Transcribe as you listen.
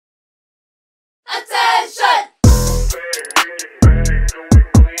Attention!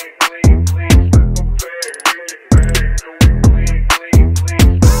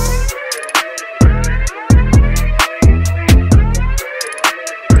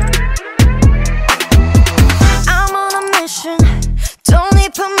 I'm on a mission, don't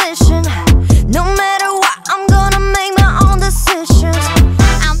need permission. No matter what, I'm gonna make my own decisions.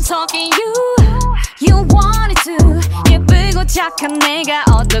 I'm talking you want it to. 예쁘고 착한 내가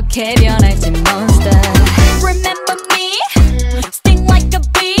어떻게 변할지 monster. Remember me, sting like a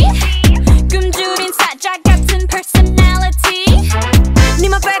bee. 굶주린 사자 같은 personality.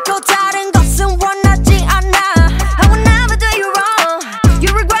 니만 뺏고 다른 것은 원하지 않아. I will never do you wrong.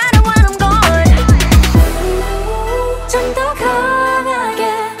 You regret it when I'm gone. 좀 더 강하게,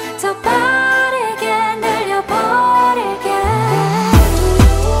 더 빠르게 날려버릴게.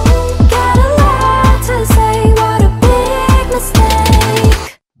 Got a lot to say, what a big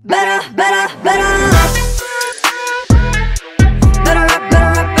mistake. Better, better, better. Better up,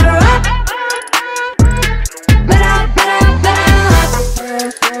 better up, better up. Better, better, better.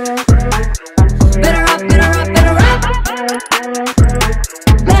 Better up, better up, better up.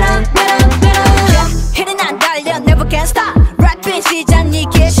 Better, better, better. 힘이 난 달려, never can stop. 랩인 시작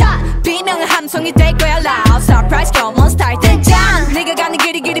이게 shot. 비명은 함성이 될 거야 loud. Surprise girl, monster 등장. 네가 가는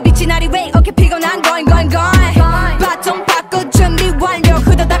길이 빛이 나리 way. Okay, 피곤한 going. 바통 받고 준비 완료.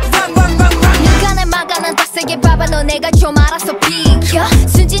 후다닥 run. 눈간에 막아난 닭세게 봐봐 너 내가 좀 알아서 비켜.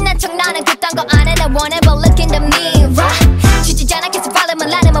 순진한 척 나는 그딴 거 안 해. 나 whenever look in the mirror. 지치지 않아 계속 발음을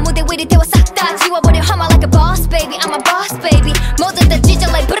나는 무대 위를 태워 싹 다 지워버려. I'm like a boss baby, I'm a boss baby. 모두 다 찢어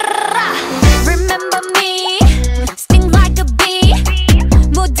like brrrra. Remember me, sting like a bee.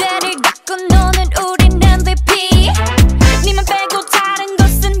 무대를 닦고 노는 우린 MVP. 니만 빼고 다른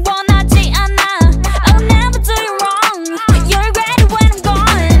것은 원하지 않아. I'll never do you wrong. You'll regret it when I'm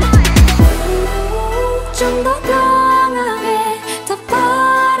gone. 좀 더 강하게, 더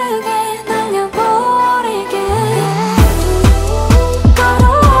빠르게 날려버릴게. Got a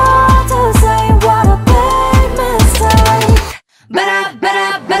lot to say, what a big mistake. Better,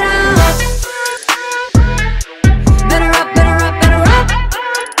 better, better. Better up, better up, better up.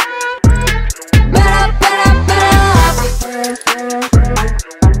 Better, better, better up.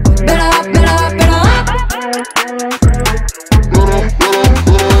 Better up, better up, better up.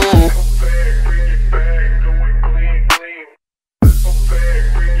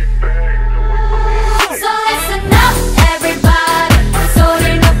 So listen up, everybody.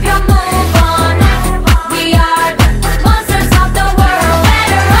 소리 높여 move on. We are the monsters of the world.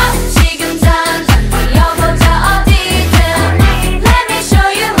 Better up, 지금 당장 뛰어보자 어디든. Let me show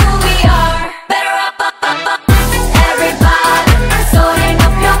you who we are. Better up, everybody. 소리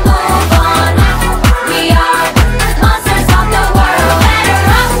높여 move on. We are the monsters of the world. Better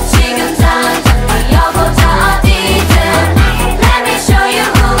up, 지금 당장 뛰어보자 어디든. Let me show you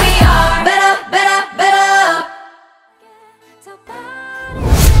who we are. Better, better, better. 더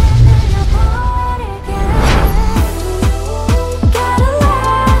빠르게 날려버릴게. Got a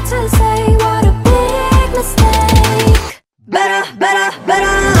lot to say, what a big mistake. Better, better,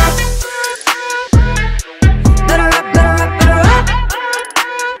 better. Better up, better up, better up.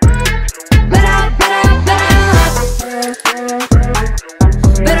 Better, better, better.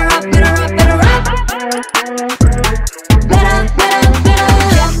 Better up, better up, better up. Better, better,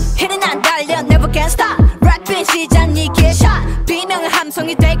 better. 힘이 난 달려, never can stop. 랩인 시작 이게 shot. 비명은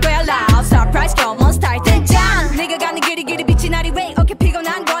함성이 될 거야 loud. Surprise girl,